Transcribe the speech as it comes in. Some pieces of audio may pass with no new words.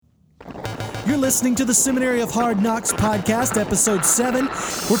You're listening to the Seminary of Hard Knocks podcast, episode 7.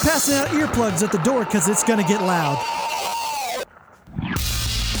 We're passing out earplugs at the door because it's going to get loud.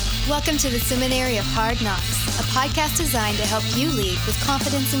 Welcome to the Seminary of Hard Knocks, a podcast designed to help you lead with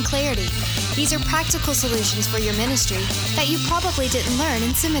confidence and clarity. These are practical solutions for your ministry that you probably didn't learn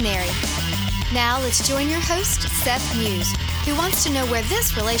in seminary. Now let's join your host, Seth Muse, who wants to know where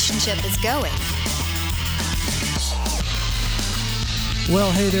this relationship is going.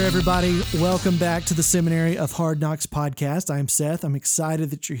 Well, hey there, everybody. Welcome back to the Seminary of Hard Knocks podcast. I'm Seth. I'm excited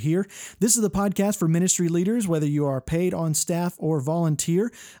that you're here. This is the podcast for ministry leaders, whether you are paid on staff or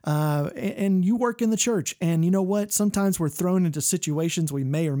volunteer, and you work in the church. And you know what? Sometimes we're thrown into situations we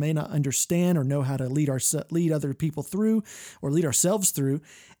may or may not understand or know how to lead other people through or lead ourselves through.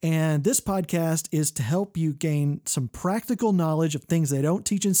 And this podcast is to help you gain some practical knowledge of things they don't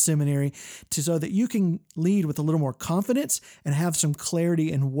teach in seminary so that you can lead with a little more confidence and have some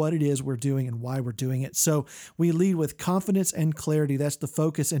clarity in what it is we're doing and why we're doing it. So we lead with confidence and clarity. That's the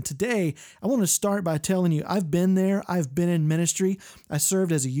focus. And today I want to start by telling you, I've been there. I've been in ministry. I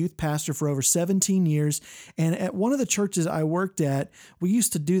served as a youth pastor for over 17 years. And at one of the churches I worked at, we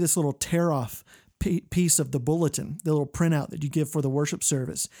used to do this little tear-off piece of the bulletin, the little printout that you give for the worship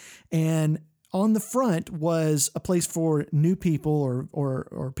service. And on the front was a place for new people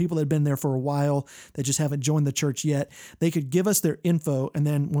or people that had been there for a while that just haven't joined the church yet. They could give us their info, and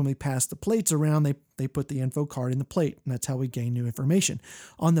then when we passed the plates around, they put the info card in the plate, and that's how we gain new information.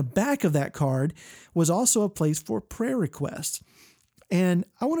 On the back of that card was also a place for prayer requests. And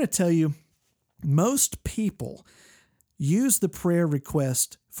I want to tell you, most people use the prayer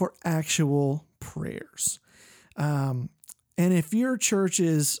request for actual prayers. And if your church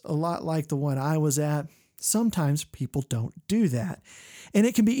is a lot like the one I was at, sometimes people don't do that. And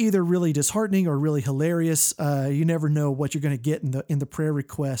it can be either really disheartening or really hilarious. You never know what you're going to get in the prayer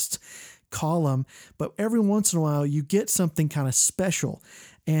requests column, but every once in a while you get something kind of special.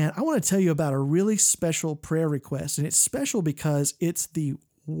 And I want to tell you about a really special prayer request. And it's special because it's the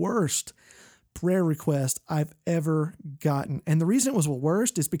worst prayer request I've ever gotten. And the reason it was the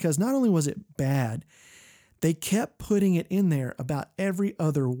worst is because not only was it bad, they kept putting it in there about every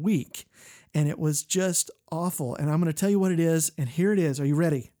other week. And it was just awful. And I'm going to tell you what it is. And here it is. Are you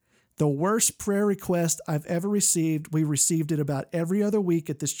ready? The worst prayer request I've ever received. We received it about every other week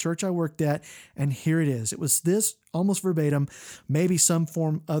at this church I worked at. And here it is. It was this almost verbatim, maybe some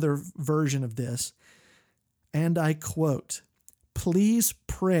other version of this. And I quote, "Please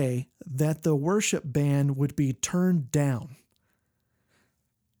pray that the worship band would be turned down."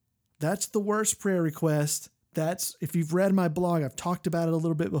 That's the worst prayer request. If you've read my blog, I've talked about it a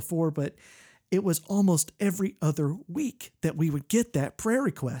little bit before, but it was almost every other week that we would get that prayer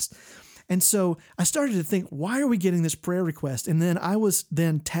request. And so I started to think, why are we getting this prayer request? And then I was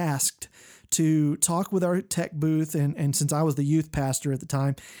tasked to talk with our tech booth. And since I was the youth pastor at the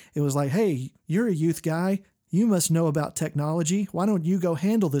time, it was like, hey, you're a youth guy. You must know about technology. Why don't you go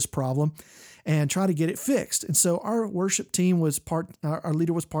handle this problem and try to get it fixed? And so our worship team our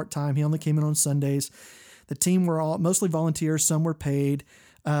leader was part-time. He only came in on Sundays. The team were all mostly volunteers. Some were paid.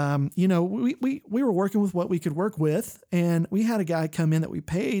 We were working with what we could work with. And we had a guy come in that we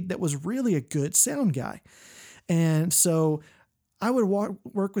paid that was really a good sound guy. And so I would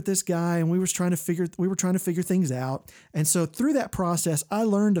work with this guy, and we were trying to figure things out. And so through that process, I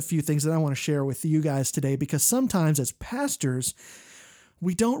learned a few things that I want to share with you guys today, because sometimes as pastors,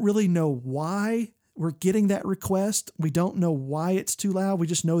 we don't really know why we're getting that request. We don't know why it's too loud. We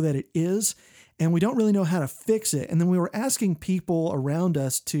just know that it is, and we don't really know how to fix it. And then we were asking people around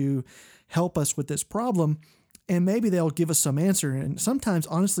us to help us with this problem, and maybe they'll give us some answer. And sometimes,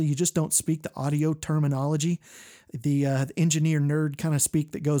 honestly, you just don't speak the audio terminology, the engineer nerd kind of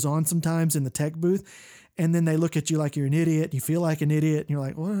speak that goes on sometimes in the tech booth. And then they look at you like you're an idiot. You feel like an idiot. And you're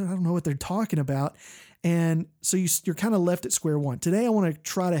like, well, I don't know what they're talking about. And so you're kind of left at square one. Today, I want to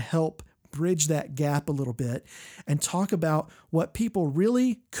try to help bridge that gap a little bit and talk about what people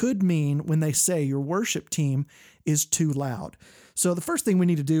really could mean when they say your worship team is too loud. So the first thing we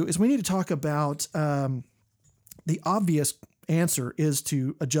need to do is we need to talk about the obvious answer is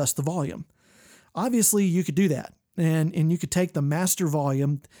to adjust the volume. Obviously, you could do that. And you could take the master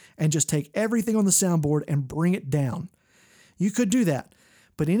volume and just take everything on the soundboard and bring it down. You could do that.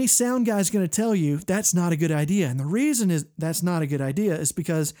 But any sound guy is going to tell you that's not a good idea. And the reason is that's not a good idea is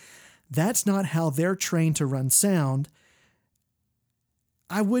because that's not how they're trained to run sound.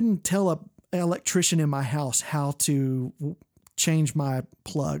 I wouldn't tell an electrician in my house how to change my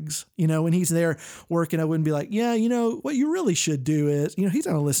plugs. When he's there working, I wouldn't be like, yeah, what you really should do is, he's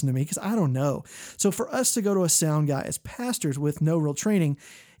not going to listen to me because I don't know. So for us to go to a sound guy as pastors with no real training,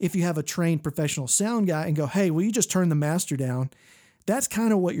 if you have a trained professional sound guy and go, hey, will you just turn the master down? That's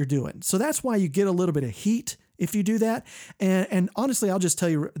kind of what you're doing. So that's why you get a little bit of heat if you do that. And honestly, I'll just tell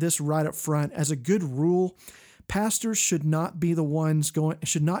you this right up front. As a good rule, pastors should not be the ones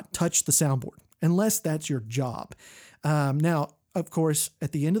should not touch the soundboard unless that's your job. Now, of course,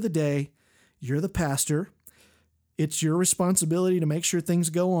 at the end of the day, you're the pastor. It's your responsibility to make sure things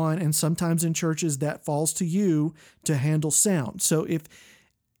go on. And sometimes in churches that falls to you to handle sound. So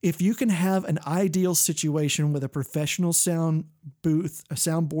if you can have an ideal situation with a professional sound booth, a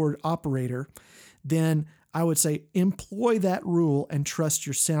soundboard operator, then I would say employ that rule and trust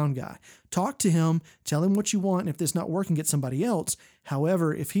your sound guy. Talk to him, tell him what you want. And if this not working, get somebody else.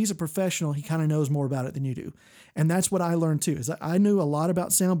 However, if he's a professional, he kind of knows more about it than you do. And that's what I learned too, is that I knew a lot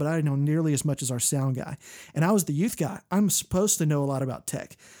about sound, but I didn't know nearly as much as our sound guy. And I was the youth guy. I'm supposed to know a lot about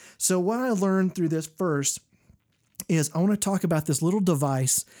tech. So what I learned through this first is I want to talk about this little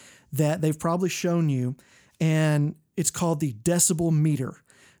device that they've probably shown you, and it's called the decibel meter.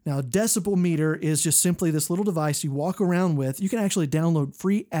 Now, a decibel meter is just simply this little device you walk around with. You can actually download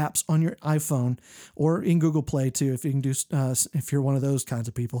free apps on your iPhone or in Google Play too, if you can do, if you're one of those kinds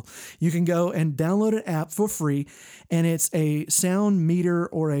of people. You can go and download an app for free, and it's a sound meter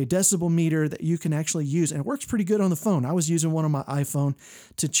or a decibel meter that you can actually use, and it works pretty good on the phone. I was using one on my iPhone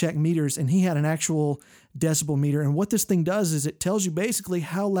to check meters, and he had an actual decibel meter, and what this thing does is it tells you basically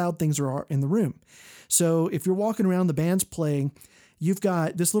how loud things are in the room. So if you're walking around, the band's playing, you've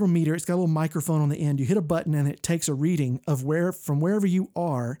got this little meter. It's got a little microphone on the end. You hit a button and it takes a reading of from wherever you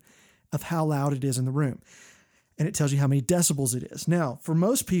are of how loud it is in the room. And it tells you how many decibels it is. Now, for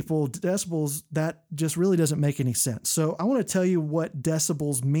most people, decibels, that just really doesn't make any sense. So I want to tell you what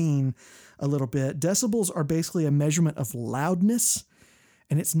decibels mean a little bit. Decibels are basically a measurement of loudness,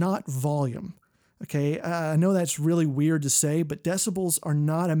 and it's not volume. Okay, I know that's really weird to say, but decibels are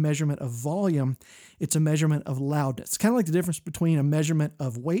not a measurement of volume. It's a measurement of loudness. It's kind of like the difference between a measurement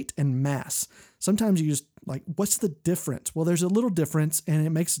of weight and mass. Sometimes you just like, what's the difference? Well, there's a little difference, and it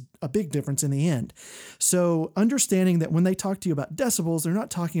makes a big difference in the end. So understanding that when they talk to you about decibels, they're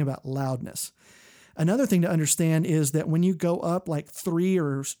not talking about loudness. Another thing to understand is that when you go up like 3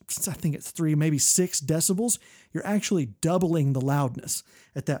 or I think it's 3, maybe 6 decibels, you're actually doubling the loudness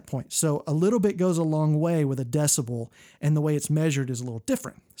at that point. So a little bit goes a long way with a decibel, and the way it's measured is a little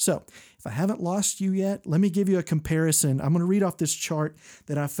different. So if I haven't lost you yet, let me give you a comparison. I'm going to read off this chart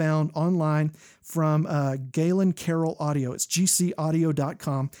that I found online from Galen Carroll Audio. It's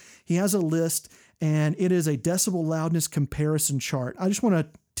gcaudio.com. He has a list, and it is a decibel loudness comparison chart. I just want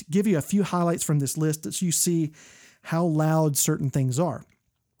to give you a few highlights from this list so you see how loud certain things are.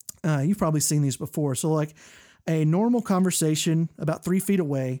 You've probably seen these before. So like a normal conversation about 3 feet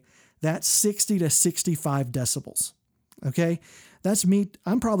away, that's 60 to 65 decibels. Okay. That's me.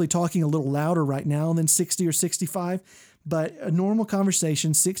 I'm probably talking a little louder right now than 60 or 65, but a normal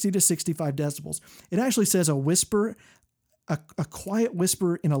conversation, 60 to 65 decibels. It actually says a whisper, a quiet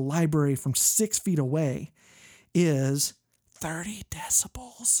whisper in a library from 6 feet away is 30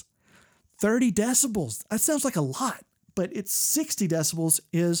 decibels. 30 decibels. That sounds like a lot, but it's 60 decibels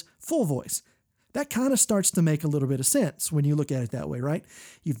is full voice. That kind of starts to make a little bit of sense when you look at it that way, right?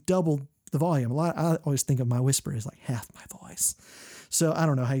 You've doubled the volume. I always think of my whisper as like half my voice. So I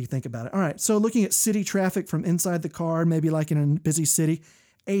don't know how you think about it. All right. So looking at city traffic from inside the car, maybe like in a busy city,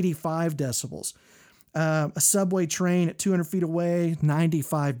 85 decibels. A subway train at 200 feet away,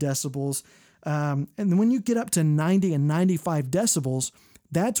 95 decibels. And then when you get up to 90 and 95 decibels,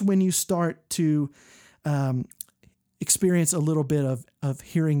 that's when you start to experience a little bit of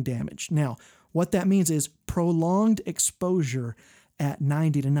hearing damage. Now, what that means is prolonged exposure at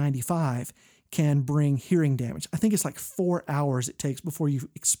 90 to 95 can bring hearing damage. I think it's like 4 hours it takes before you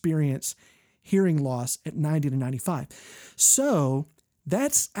experience hearing loss at 90 to 95. So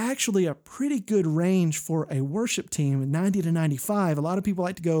that's actually a pretty good range for a worship team, 90 to 95. A lot of people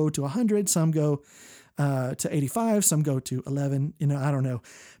like to go to 100. Some go to 85. Some go to 11. I don't know.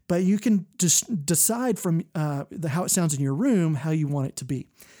 But you can just decide from how it sounds in your room how you want it to be.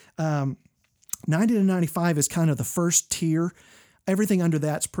 90 to 95 is kind of the first tier. Everything under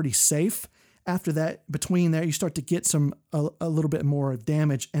that's pretty safe. After that, between there, you start to get a little bit more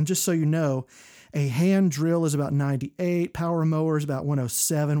damage. And just so you know, a hand drill is about 98. Power mower is about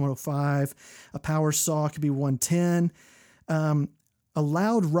 107, 105. A power saw could be 110. A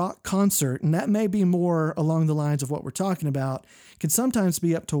loud rock concert, and that may be more along the lines of what we're talking about, can sometimes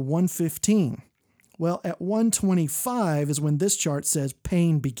be up to 115. Well, at 125 is when this chart says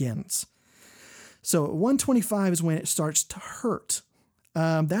pain begins. So at 125 is when it starts to hurt.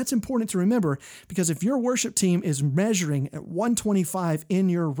 That's important to remember, because if your worship team is measuring at 125 in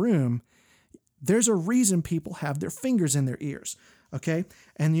your room, there's a reason people have their fingers in their ears, okay?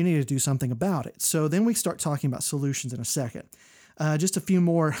 And you need to do something about it. So then we start talking about solutions in a second. Just a few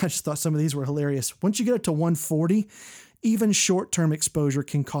more. I just thought some of these were hilarious. Once you get up to 140, even short-term exposure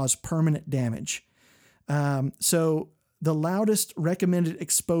can cause permanent damage. So the loudest recommended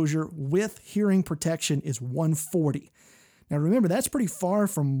exposure with hearing protection is 140. Now remember, that's pretty far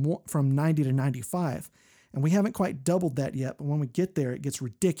from 90 to 95. And we haven't quite doubled that yet, but when we get there, it gets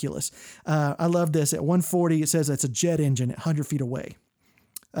ridiculous. I love this. At 140, it says that's a jet engine at 100 feet away.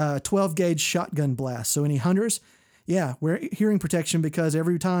 12-gauge shotgun blast. So any hunters, yeah, wear hearing protection, because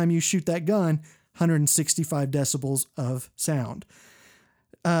every time you shoot that gun, 165 decibels of sound.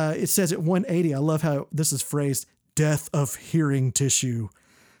 It says at 180, I love how this is phrased, death of hearing tissue.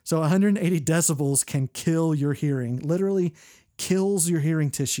 So 180 decibels can kill your hearing, literally kills your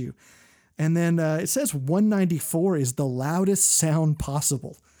hearing tissue. And then it says 194 is the loudest sound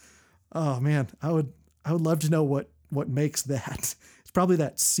possible. Oh man, I would love to know what makes that. It's probably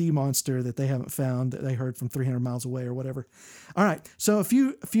that sea monster that they haven't found, that they heard from 300 miles away or whatever. All right, so a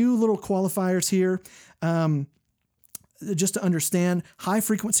few little qualifiers here. Just to understand, high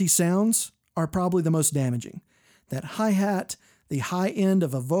frequency sounds are probably the most damaging. That hi-hat, the high end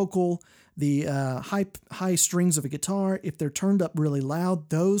of a vocal, the high strings of a guitar, if they're turned up really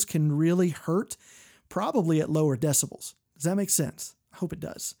loud, those can really hurt, probably at lower decibels. Does that make sense? I hope it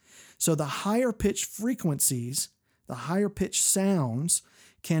does. So the higher pitch frequencies, the higher pitch sounds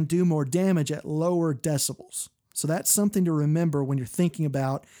can do more damage at lower decibels. So that's something to remember when you're thinking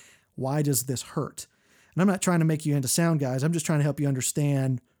about, why does this hurt? And I'm not trying to make you into sound guys. I'm just trying to help you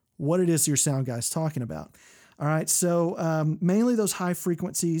understand what it is your sound guy's talking about. All right, so mainly those high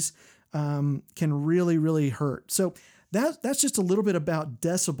frequencies can really, really hurt. So that's just a little bit about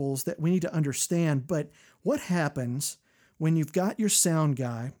decibels that we need to understand. But what happens when you've got your sound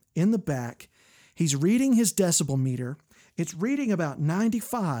guy in the back, he's reading his decibel meter, it's reading about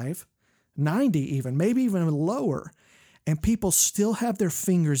 95, 90 even, maybe even lower, and people still have their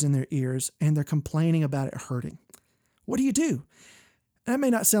fingers in their ears and they're complaining about it hurting? What do you do? That may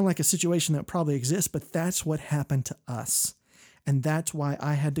not sound like a situation that probably exists, but that's what happened to us. And that's why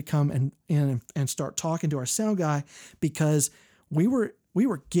I had to come and start talking to our sound guy, because we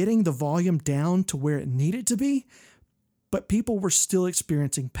were getting the volume down to where it needed to be, but people were still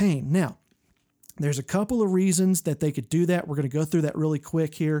experiencing pain. Now, there's a couple of reasons that they could do that. We're going to go through that really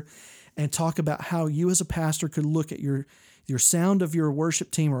quick here and talk about how you as a pastor could look at your sound of your worship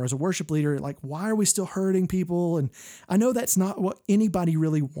team, or as a worship leader, like, why are we still hurting people? And I know that's not what anybody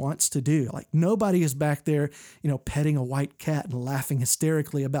really wants to do. Like, nobody is back there, petting a white cat and laughing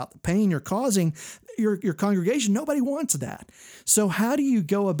hysterically about the pain you're causing your congregation. Nobody wants that. So how do you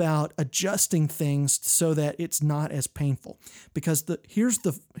go about adjusting things so that it's not as painful? Because here's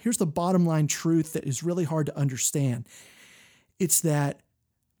the bottom line truth that is really hard to understand. It's that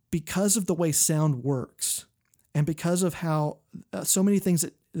because of the way sound works, and because of how so many things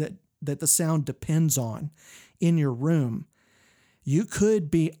that the sound depends on in your room, you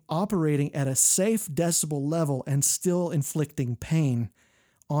could be operating at a safe decibel level and still inflicting pain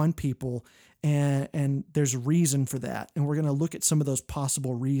on people. And there's a reason for that. And we're going to look at some of those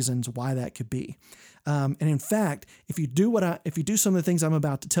possible reasons why that could be. And in fact, if you do some of the things I'm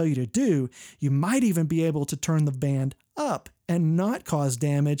about to tell you to do, you might even be able to turn the band up and not cause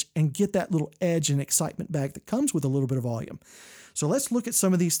damage and get that little edge and excitement back that comes with a little bit of volume. So let's look at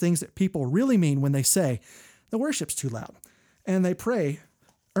some of these things that people really mean when they say the worship's too loud. And they pray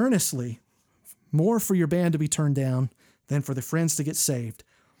earnestly more for your band to be turned down than for the friends to get saved.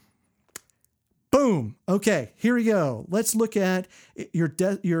 Boom. Okay, here we go. Let's look at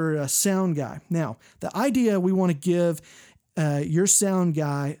your sound guy. Now, the idea we want to give your sound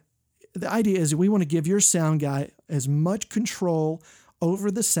guy, the idea is we want to give your sound guy as much control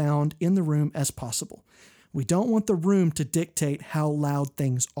over the sound in the room as possible. We don't want the room to dictate how loud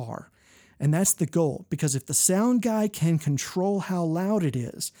things are. And that's the goal, because if the sound guy can control how loud it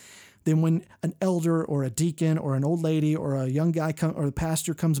is, then when an elder or a deacon or an old lady or a young guy or the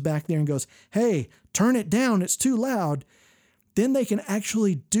pastor comes back there and goes, hey, turn it down, it's too loud, then they can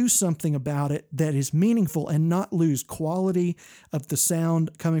actually do something about it that is meaningful and not lose quality of the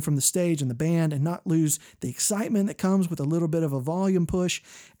sound coming from the stage and the band, and not lose the excitement that comes with a little bit of a volume push,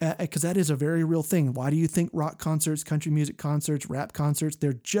 because that is a very real thing. Why do you think rock concerts, country music concerts, rap concerts,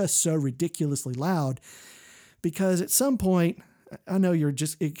 they're just so ridiculously loud? Because at some point, I know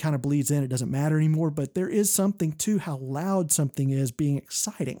it kind of bleeds in. It doesn't matter anymore, but there is something to how loud something is being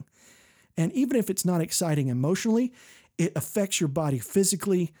exciting. And even if it's not exciting emotionally, it affects your body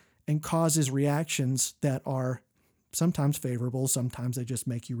physically and causes reactions that are sometimes favorable. Sometimes they just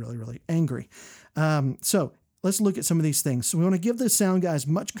make you really, really angry. So let's look at some of these things. So we want to give the sound guy as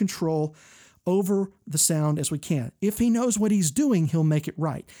much control over the sound as we can. If he knows what he's doing, he'll make it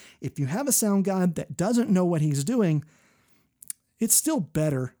right. If you have a sound guy that doesn't know what he's doing, it's still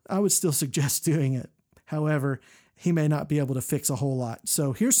better. I would still suggest doing it. However, he may not be able to fix a whole lot.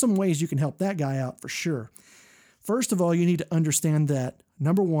 So here's some ways you can help that guy out for sure. First of all, you need to understand that,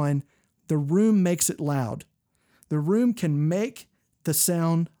 number one, the room makes it loud. The room can make the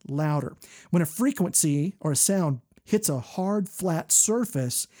sound louder. When a frequency or a sound hits a hard, flat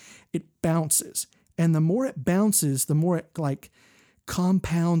surface, it bounces. And the more it bounces, the more it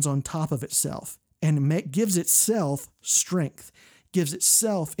compounds on top of itself and gives itself strength, gives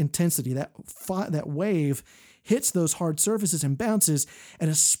itself intensity. That wave hits those hard surfaces and bounces, and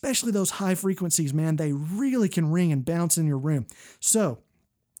especially those high frequencies, man, they really can ring and bounce in your room. So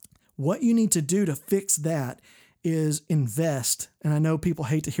what you need to do to fix that is invest. And I know people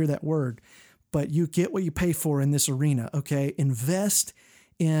hate to hear that word, but you get what you pay for in this arena, okay? Invest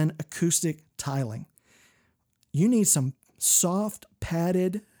in acoustic tiling. You need some soft,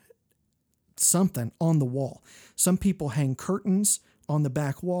 padded something on the wall. Some people hang curtains on the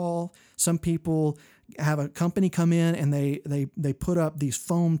back wall. Some people have a company come in and they put up these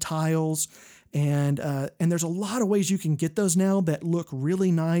foam tiles. And there's a lot of ways you can get those now that look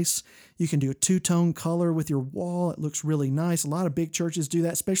really nice. You can do a two-tone color with your wall. It looks really nice. A lot of big churches do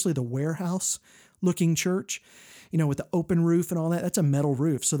that, especially the warehouse-looking church, with the open roof and all that. That's a metal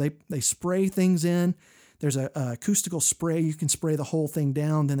roof. So they spray things in. There's a acoustical spray. You can spray the whole thing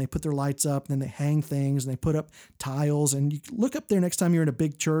down. Then they put their lights up. Then they hang things and they put up tiles. And you look up there next time you're in a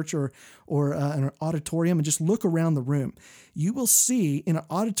big church or an auditorium and just look around the room. You will see in an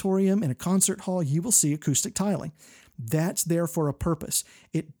auditorium, in a concert hall, you will see acoustic tiling. That's there for a purpose.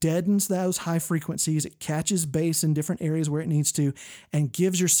 It deadens those high frequencies. It catches bass in different areas where it needs to and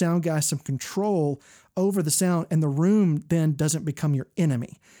gives your sound guy some control over the sound. And the room then doesn't become your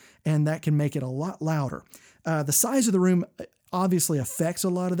enemy. And that can make it a lot louder. The size of the room obviously affects a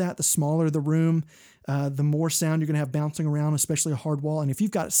lot of that. The smaller the room, the more sound you're going to have bouncing around, especially a hard wall. And if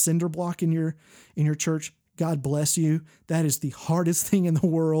you've got a cinder block in your church, God bless you. That is the hardest thing in the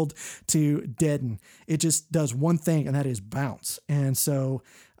world to deaden. It just does one thing, and that is bounce. And so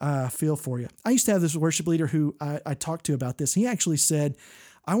feel for you. I used to have this worship leader who I talked to about this. He actually said,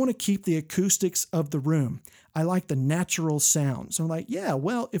 I want to keep the acoustics of the room. I like the natural sound. So I'm like, yeah,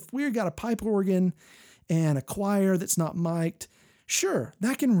 well, if we've got a pipe organ and a choir that's not mic'd, sure,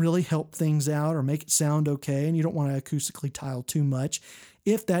 that can really help things out or make it sound okay. And you don't want to acoustically tile too much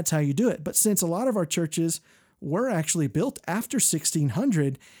if that's how you do it. But since a lot of our churches were actually built after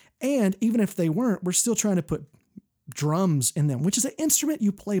 1600, and even if they weren't, we're still trying to put drums in them, which is an instrument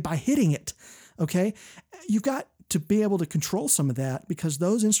you play by hitting it, okay? You've got to be able to control some of that because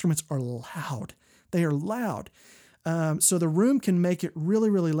those instruments are loud. They are loud. So the room can make it really,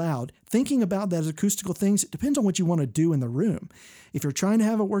 really loud. Thinking about that as acoustical things, it depends on what you want to do in the room. If you're trying to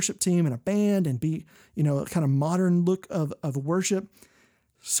have a worship team and a band and be, kind of modern look of worship,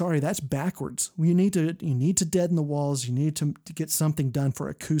 sorry, that's backwards. You need to deaden the walls. You need to get something done for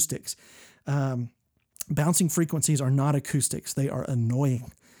acoustics. Bouncing frequencies are not acoustics. They are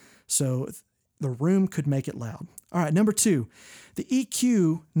annoying. So the room could make it loud. All right, number 2, the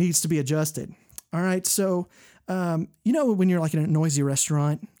EQ needs to be adjusted. All right, so when you're like in a noisy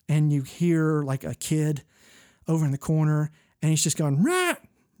restaurant and you hear like a kid over in the corner and he's just going rat,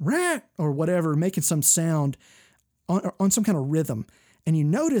 rat, or whatever, making some sound on some kind of rhythm, and you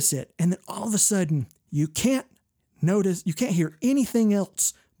notice it, and then all of a sudden you can't hear anything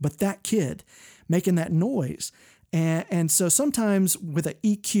else but that kid making that noise. And so sometimes with an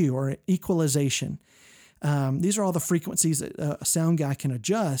EQ or an equalization, these are all the frequencies that a sound guy can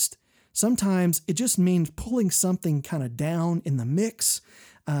adjust. Sometimes it just means pulling something kind of down in the mix,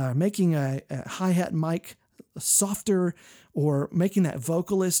 making a hi-hat mic softer, or making that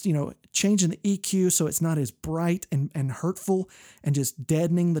vocalist, changing the EQ so it's not as bright and hurtful, and just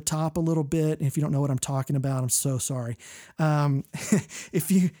deadening the top a little bit. And if you don't know what I'm talking about, I'm so sorry.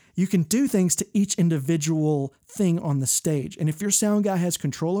 If you can do things to each individual thing on the stage. And if your sound guy has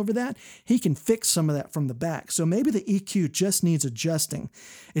control over that, he can fix some of that from the back. So maybe the EQ just needs adjusting.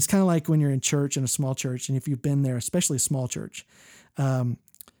 It's kind of like when you're in church, in a small church, and if you've been there, especially a small church, the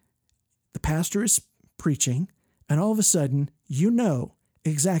pastor is preaching, and all of a sudden,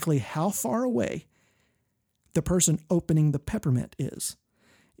 exactly how far away the person opening the peppermint is.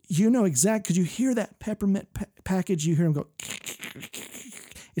 You know exactly, because you hear that peppermint package, you hear them go.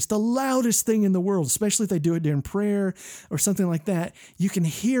 It's the loudest thing in the world, especially if they do it during prayer or something like that. You can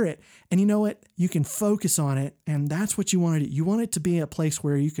hear it, and you know what? You can focus on it, and that's what you want to do. You want it to be a place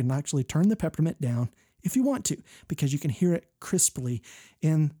where you can actually turn the peppermint down if you want to, because you can hear it crisply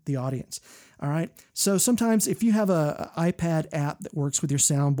in the audience. All right. So sometimes if you have an iPad app that works with your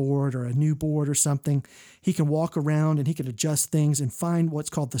soundboard or a new board or something, he can walk around and he can adjust things and find what's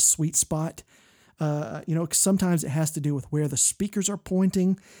called the sweet spot. Sometimes it has to do with where the speakers are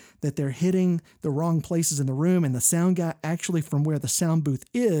pointing, that they're hitting the wrong places in the room, and the sound guy actually from where the sound booth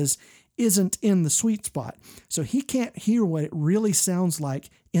isn't in the sweet spot. So he can't hear what it really sounds like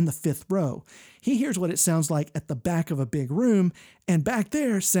in the fifth row. He hears what it sounds like at the back of a big room, and back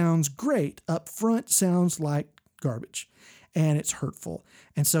there sounds great. Up front sounds like garbage, and it's hurtful.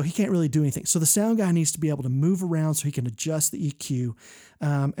 And so he can't really do anything. So the sound guy needs to be able to move around so he can adjust the EQ.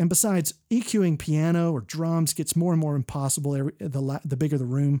 And besides, EQing piano or drums gets more and more impossible the bigger the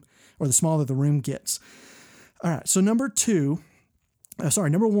room or the smaller the room gets. All right, so number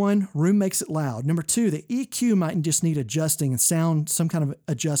one, room makes it loud. Number two, the EQ might just need adjusting and some kind of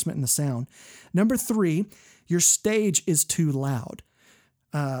adjustment in the sound. Number three, your stage is too loud.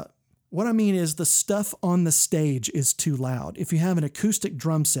 What I mean is the stuff on the stage is too loud. If you have an acoustic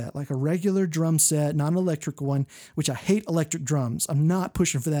drum set, like a regular drum set, not an electric one, which I hate electric drums. I'm not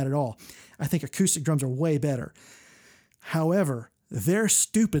pushing for that at all. I think acoustic drums are way better. However, they're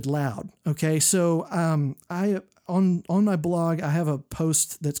stupid loud. Okay, so on my blog, I have a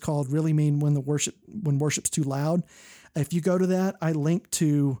post that's called "Really Mean When Worship's Too Loud." If you go to that, I link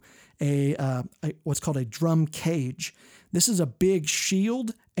to what's called a drum cage. This is a big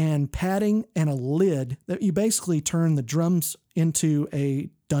shield and padding and a lid that you basically turn the drums into a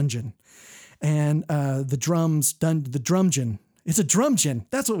dungeon. And the drumgeon. It's a drumgeon.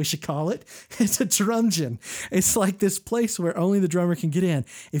 That's what we should call it. It's a drumgeon. It's like this place where only the drummer can get in.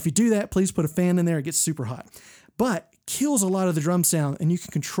 If you do that, please put a fan in there. It gets super hot. But kills a lot of the drum sound, and you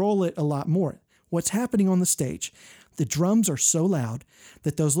can control it a lot more. What's happening on the stage? The drums are so loud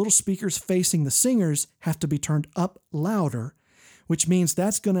that those little speakers facing the singers have to be turned up louder, which means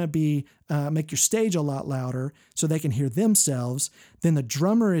that's going to be make your stage a lot louder so they can hear themselves. Then the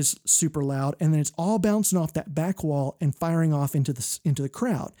drummer is super loud, and then it's all bouncing off that back wall and firing off into the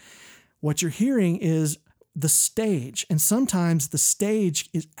crowd. What you're hearing is the stage, and sometimes the stage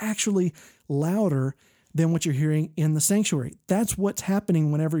is actually louder than what you're hearing in the sanctuary. That's what's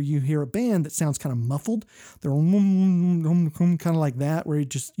happening whenever you hear a band that sounds kind of muffled. They're kind of like that, where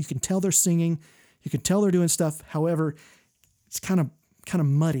you can tell they're singing, you can tell they're doing stuff. However, it's kind of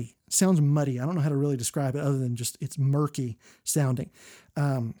muddy. It sounds muddy. I don't know how to really describe it other than just it's murky sounding.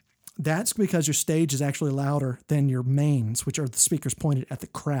 That's because your stage is actually louder than your mains, which are the speakers pointed at the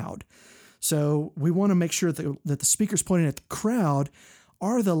crowd. So we want to make sure that the speakers pointed at the crowd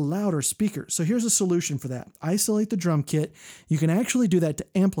are the louder speakers. So here's a solution for that. Isolate the drum kit. You can actually do that to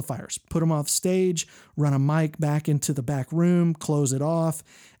amplifiers. Put them off stage, run a mic back into the back room, close it off,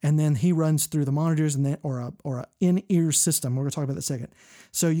 and then he runs through the monitors or a in-ear system. We're going to talk about that in a second.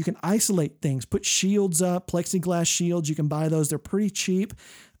 So you can isolate things, put shields up, plexiglass shields. You can buy those. They're pretty cheap.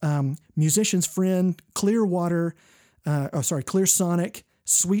 Musician's Friend, Clearsonic,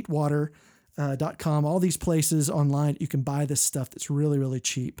 Sweetwater, .com, all these places online, you can buy this stuff that's really, really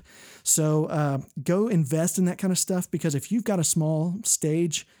cheap. So go invest in that kind of stuff, because if you've got a small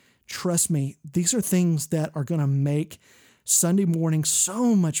stage, trust me, these are things that are going to make Sunday morning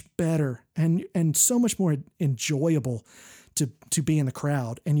so much better and so much more enjoyable to be in the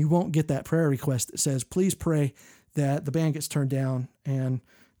crowd. And you won't get that prayer request that says, please pray that the band gets turned down and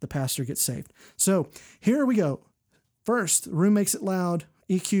the pastor gets saved. So here we go. First, the room makes it loud.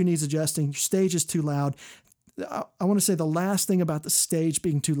 EQ needs adjusting. Your stage is too loud. I want to say the last thing about the stage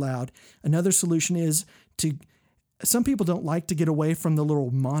being too loud. Another solution is some people don't like to get away from the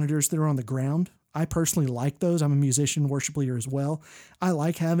little monitors that are on the ground. I personally like those. I'm a musician, worship leader as well. I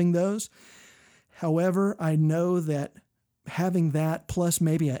like having those. However, I know that having that plus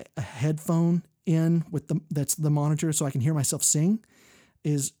maybe a headphone in that's the monitor so I can hear myself sing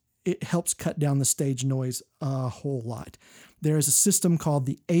it helps cut down the stage noise a whole lot. There is a system called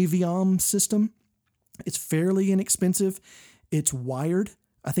the Aviom system. It's fairly inexpensive. It's wired.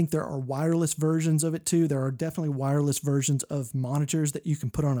 I think there are wireless versions of it too. There are definitely wireless versions of monitors that you can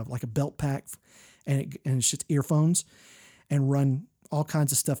put on a belt pack, and it's just earphones, and run all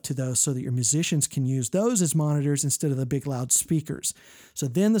kinds of stuff to those so that your musicians can use those as monitors instead of the big loud speakers. So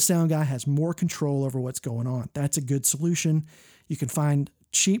then the sound guy has more control over what's going on. That's a good solution. You can find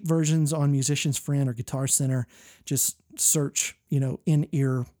cheap versions on Musician's Friend or Guitar Center. Just search,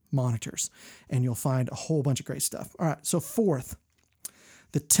 in-ear monitors, and you'll find a whole bunch of great stuff. All right, so fourth,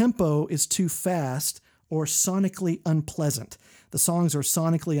 the tempo is too fast or sonically unpleasant. The songs are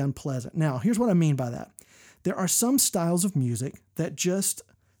sonically unpleasant. Now, here's what I mean by that. There are some styles of music that just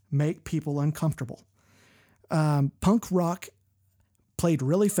make people uncomfortable. Punk rock played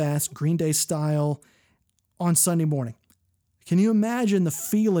really fast, Green Day style, on Sunday morning. Can you imagine the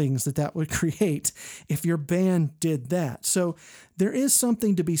feelings that would create if your band did that? So there is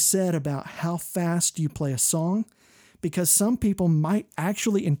something to be said about how fast you play a song, because some people might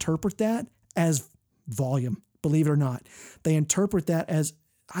actually interpret that as volume, believe it or not. They interpret that as,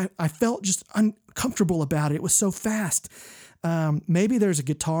 I felt just uncomfortable about it. It was so fast. Maybe there's a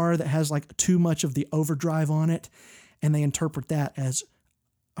guitar that has like too much of the overdrive on it, and they interpret that as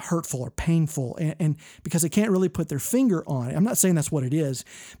hurtful or painful, and because they can't really put their finger on it. I'm not saying that's what it is,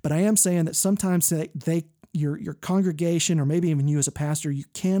 but I am saying that sometimes your congregation, or maybe even you as a pastor, you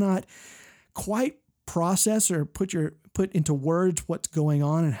cannot quite process or put into words what's going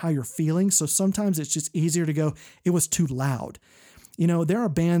on and how you're feeling. So sometimes it's just easier to go, it was too loud. There are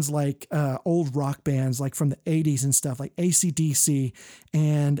bands like old rock bands, like from the 80s and stuff, like AC/DC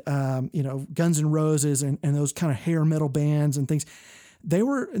and, Guns N' Roses and those kind of hair metal bands and things.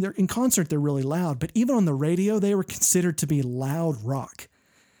 They're in concert, they're really loud, but even on the radio, they were considered to be loud rock,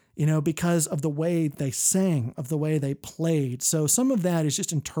 because of the way they sang, of the way they played. So some of that is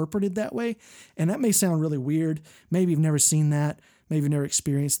just interpreted that way. And that may sound really weird. Maybe you've never seen that. Maybe you've never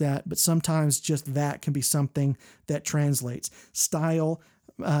experienced that, but sometimes just that can be something that translates. Style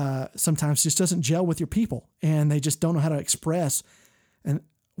sometimes just doesn't gel with your people, and they just don't know how to express and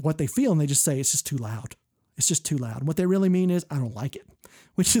what they feel, and they just say it's just too loud. It's just too loud. And what they really mean is, I don't like it,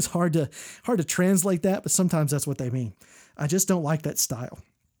 which is hard to translate that, but sometimes that's what they mean. I just don't like that style.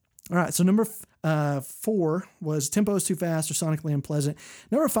 All right, so number 4 was tempo is too fast or sonically unpleasant.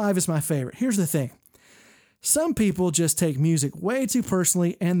 Number 5 is my favorite. Here's the thing. Some people just take music way too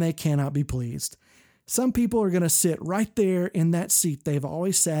personally, and they cannot be pleased. Some people are going to sit right there in that seat they've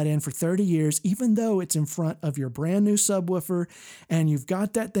always sat in for 30 years, even though it's in front of your brand new subwoofer and you've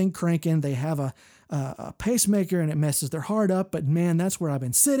got that thing cranking. They have a pacemaker and it messes their heart up, but man, that's where I've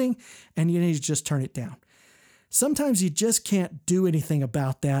been sitting, and you need to just turn it down. Sometimes you just can't do anything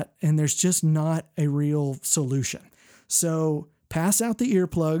about that, and there's just not a real solution. So pass out the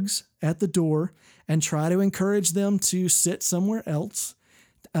earplugs at the door and try to encourage them to sit somewhere else.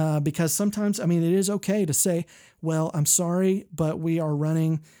 Because sometimes, it is okay to say, well, I'm sorry, but we are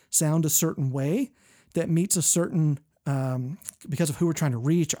running sound a certain way that meets a certain, because of who we're trying to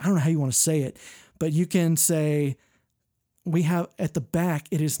reach. I don't know how you want to say it, but you can say, we have at the back,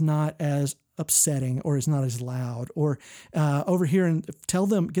 it is not as upsetting or is not as loud, or over here, and tell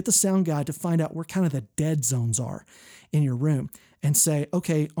them, get the sound guy to find out where kind of the dead zones are in your room, and say,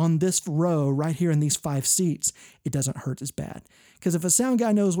 okay, on this row right here in these 5 seats, it doesn't hurt as bad. Because if a sound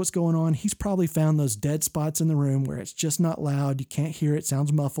guy knows what's going on, he's probably found those dead spots in the room where it's just not loud. You can't hear it.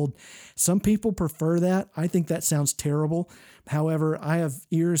 Sounds muffled. Some people prefer that. I think that sounds terrible. However, I have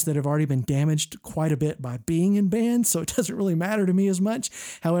ears that have already been damaged quite a bit by being in bands, so it doesn't really matter to me as much.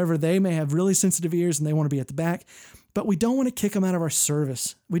 However, they may have really sensitive ears and they want to be at the back. But we don't want to kick them out of our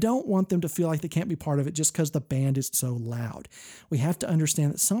service. We don't want them to feel like they can't be part of it just because the band is so loud. We have to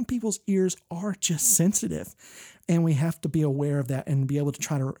understand that some people's ears are just sensitive, and we have to be aware of that and be able to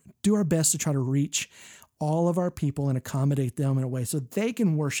try to do our best to try to reach all of our people and accommodate them in a way so they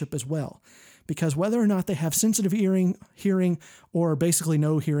can worship as well. Because whether or not they have sensitive hearing or basically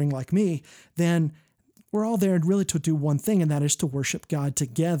no hearing like me, then we're all there really to do one thing, and that is to worship God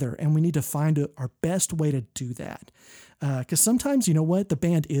together. And we need to find our best way to do that. Because sometimes, you know what? The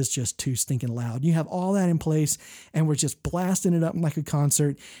band is just too stinking loud. You have all that in place, and we're just blasting it up like a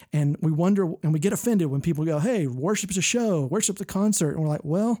concert. And we wonder, and we get offended when people go, hey, worship's a show, worship's a concert. And we're like,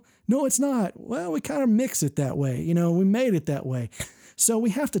 well, no, it's not. Well, we kind of mix it that way. We made it that way. So we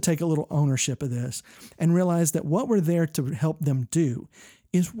have to take a little ownership of this and realize that what we're there to help them do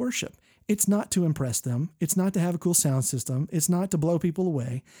is worship. It's not to impress them. It's not to have a cool sound system. It's not to blow people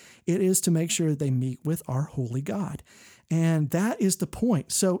away. It is to make sure that they meet with our holy God. And that is the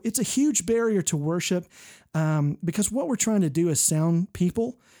point. So it's a huge barrier to worship because what we're trying to do as sound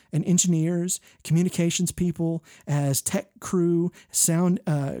people and engineers, communications people, as tech crew, sound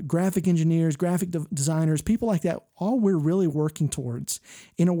graphic engineers, graphic designers, people like that, all we're really working towards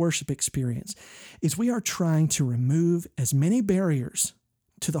in a worship experience is we are trying to remove as many barriers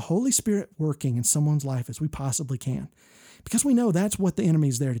to the Holy Spirit working in someone's life as we possibly can. because we know that's what the enemy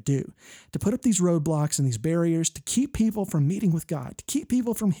is there to do, to put up these roadblocks and these barriers, to keep people from meeting with God, to keep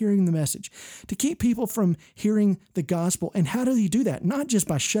people from hearing the message, to keep people from hearing the gospel. And how do you do that? Not just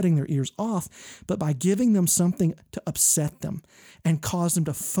by shutting their ears off, but by giving them something to upset them and cause them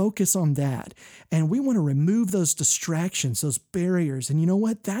to focus on that. And we want to remove those distractions, those barriers. And you know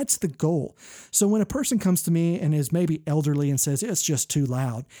what? That's the goal. So when a person comes to me and is maybe elderly and says, it's just too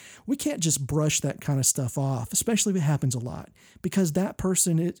loud, we can't just brush that kind of stuff off, especially if it happens a lot, because that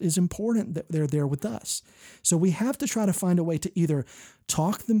person is important that they're there with us. So we have to try to find a way to either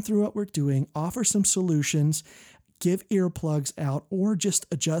talk them through what we're doing, offer some solutions, give earplugs out, or just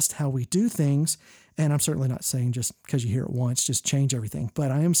adjust how we do things. And I'm certainly not saying just because you hear it once, just change everything.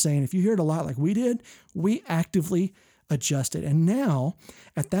 But I am saying if you hear it a lot like we did, we actively adjust it. And now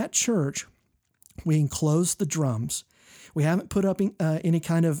at that church, we enclosed the drums. We haven't put up any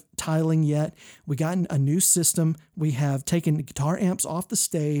kind of tiling yet. We got a new system. We have taken guitar amps off the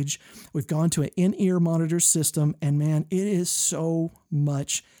stage. We've gone to an in-ear monitor system. And man, it is so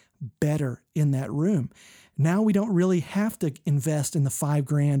much better in that room. Now we don't really have to invest in the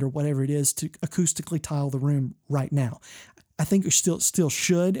 $5,000 or whatever it is to acoustically tile the room right now. I think we still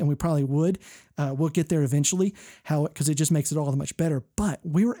should, and we probably would. We'll get there eventually, because it just makes it all that much better. But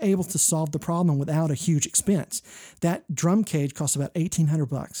we were able to solve the problem without a huge expense. That drum cage cost about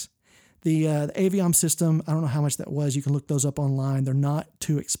 $1,800. The Aviom system, I don't know how much that was. You can look those up online. They're not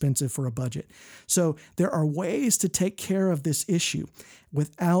too expensive for a budget. So there are ways to take care of this issue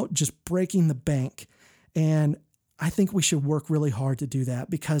without just breaking the bank. And I think we should work really hard to do that,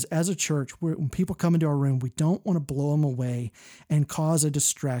 because as a church, when people come into our room, we don't want to blow them away and cause a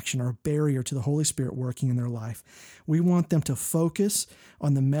distraction or a barrier to the Holy Spirit working in their life. We want them to focus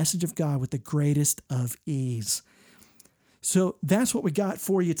on the message of God with the greatest of ease. So that's what we got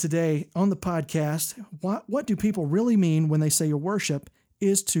for you today on the podcast. What do people really mean when they say your worship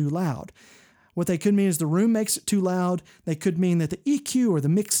is too loud? What they could mean is the room makes it too loud. They could mean that the EQ or the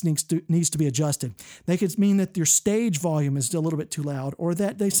mix needs to be adjusted. They could mean that your stage volume is a little bit too loud, or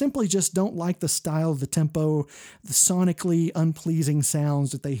that they simply just don't like the style, the tempo, the sonically unpleasing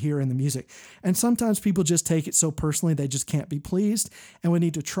sounds that they hear in the music. And sometimes people just take it so personally they just can't be pleased, and we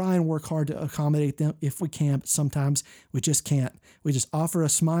need to try and work hard to accommodate them if we can, but sometimes we just can't. We just offer a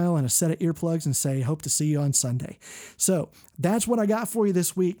smile and a set of earplugs and say, hope to see you on Sunday. So that's what I got for you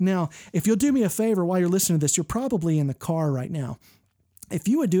this week. Now, if you'll do me a favor while you're listening to this, you're probably in the car right now. If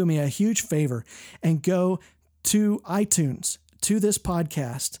you would do me a huge favor and go to iTunes, to this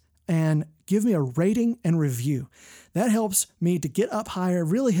podcast, and give me a rating and review. That helps me to get up higher,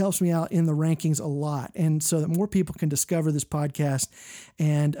 really helps me out in the rankings a lot. And so that more people can discover this podcast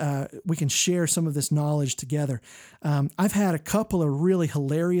and we can share some of this knowledge together. I've had a couple of really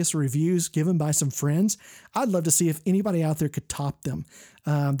hilarious reviews given by some friends. I'd love to see if anybody out there could top them.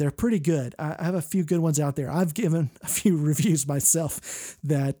 They're pretty good. I have a few good ones out there. I've given a few reviews myself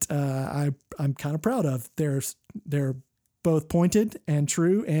that I'm kind of proud of. They're both pointed and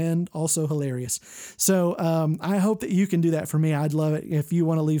true and also hilarious. So I hope that you can do that for me. I'd love it if you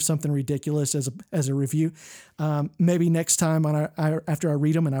want to leave something ridiculous as a review. Maybe next time after I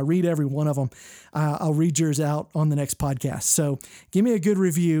read them, and I read every one of them, I'll read yours out on the next podcast. So give me a good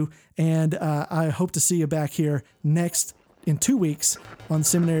review, and I hope to see you back here in 2 weeks on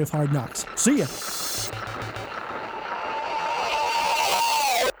Seminary of Hard Knocks. See ya.